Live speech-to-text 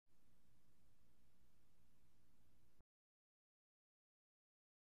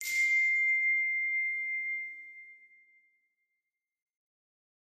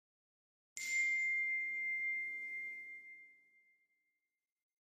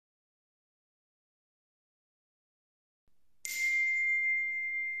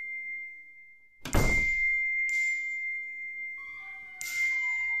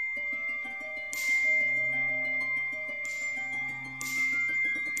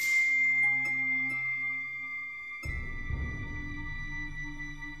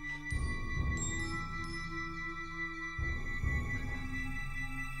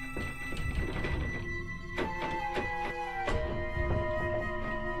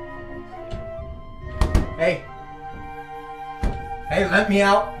Hey. Hey, let me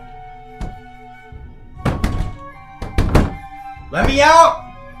out. Let me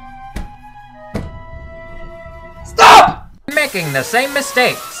out! Stop! Making the same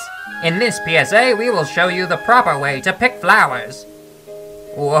mistakes. In this PSA, we will show you the proper way to pick flowers.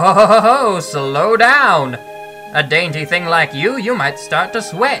 Whoa, slow down. A dainty thing like you might start to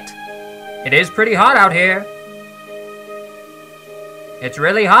sweat. It is pretty hot out here. It's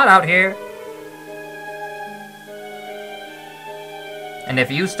really hot out here. And if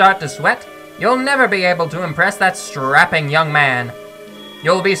you start to sweat, you'll never be able to impress that strapping young man.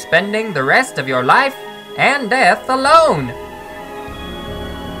 You'll be spending the rest of your life and death alone.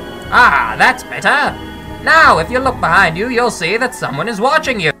 Ah, that's better. Now, if you look behind you, you'll see that someone is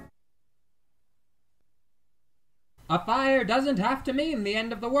watching you. A fire doesn't have to mean the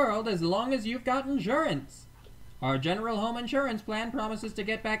end of the world as long as you've got insurance. Our General Home Insurance Plan promises to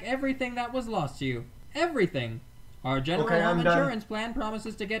get back everything that was lost to you. Everything. Our General Home Insurance Plan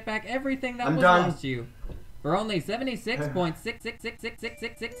promises to get back everything that was lost to you. For only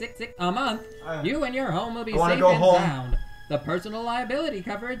 $76.666666 a month, you and your home will be safe and sound. The personal liability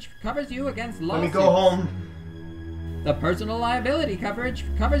coverage covers you against lawsuits. Let me go home. The personal liability coverage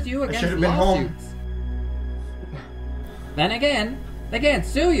covers you against lawsuits. Then again, they can't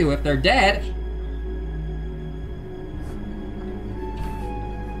sue you if they're dead.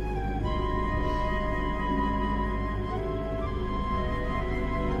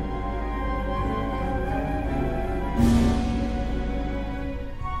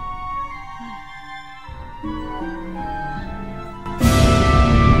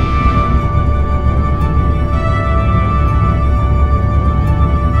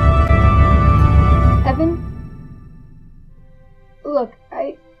 Look,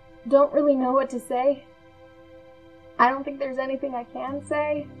 I don't really know what to say. I don't think there's anything I can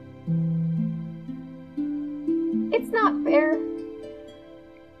say. It's not fair.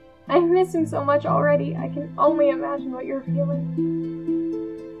 I miss him so much already. I can only imagine what you're feeling.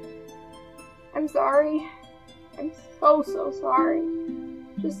 I'm sorry. I'm so sorry.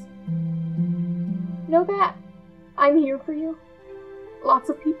 Just know that I'm here for you. Lots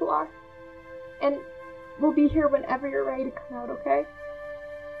of people are. And we'll be here whenever you're ready to come out, okay?